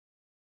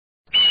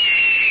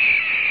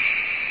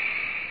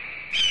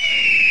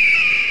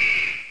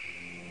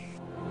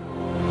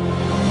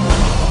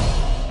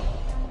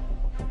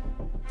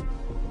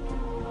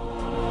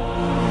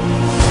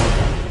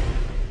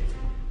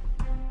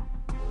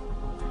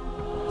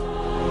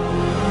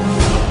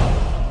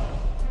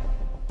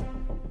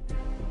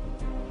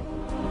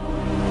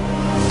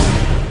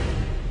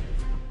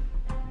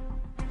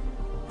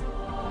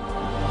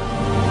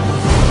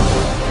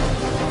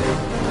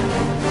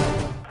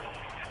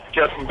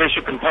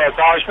Bishop and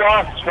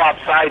Pazajwa swap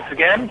sides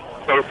again.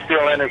 Both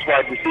still in as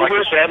wide receivers.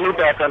 Michael Shadley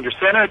back under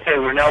center.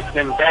 Taylor Nelson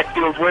in the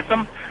backfield with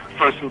them.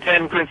 1st and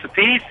 10, Prince of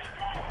Peace.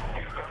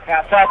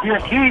 Outside here,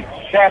 Keith.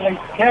 Shadley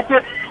kept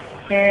it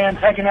and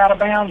taken out of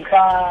bounds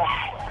by,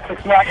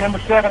 looks like, number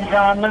 7,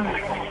 John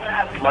Lewis.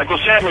 Michael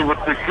Shadley with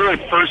the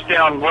good 1st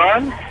down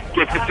run.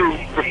 Gets it to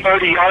the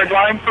 30-yard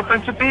line for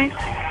Prince of Peace.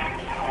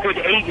 Good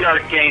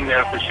 8-yard gain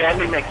there for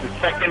Shadley. Makes it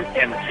 2nd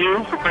and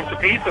 2 for Prince of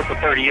Peace at the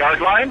 30-yard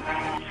line.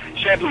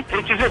 Shadley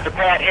pitches it to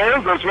Pat Hare,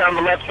 goes around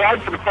the left side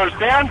for the 1st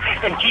down,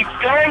 and keeps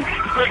going.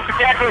 He breaks the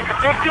tackle at the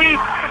 50.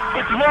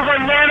 It's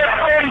moving man at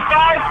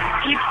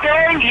 45. Keeps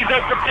going. He's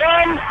at the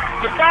 10,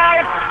 the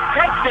 5.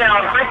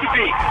 Touchdown, Prince of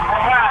Peace.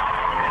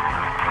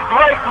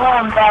 Great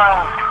one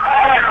by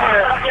Pat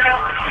Hare.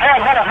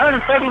 Pat had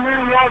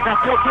 139 yards and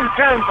 14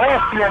 carries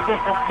last year at this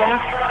extent.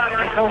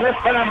 And so this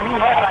time he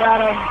had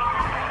about a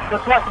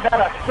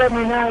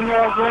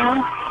 79-yard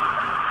run.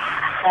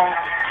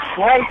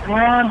 Great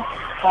run.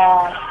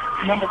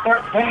 Number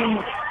 13,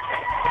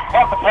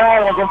 off the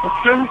power against the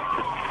street.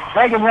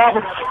 Reagan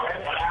Roberts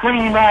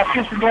screening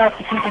assistant down to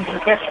keep him to the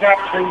touchdown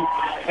to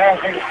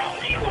Varsity.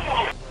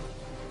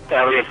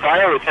 Elliott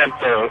Fire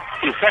attempt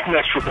his 2nd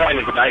extra point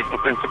of the night for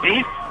Prince of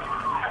Peace.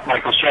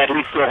 Michael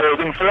Shadley still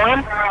holding for him.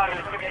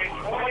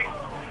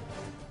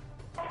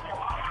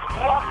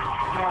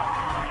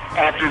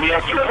 After the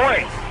extra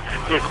point,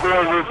 the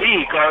score will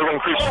be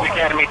Garland Christian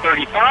Academy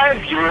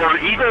 35, your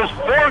Eagles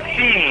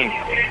 14.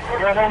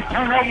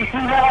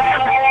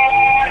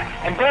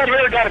 And Pat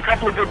Hare got a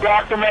couple of good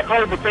blocks on that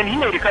play, but then he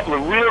made a couple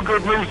of real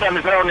good moves on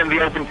his own in the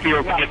open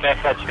field to get that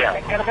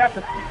touchdown. At about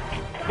the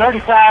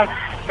 35,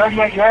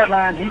 38-yard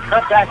line, he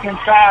cut back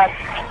inside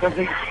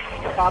because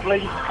I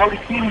believe Cody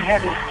King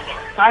had his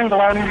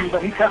angle on him,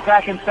 but he cut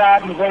back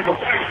inside and was able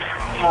to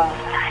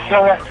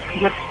show that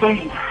good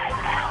speed.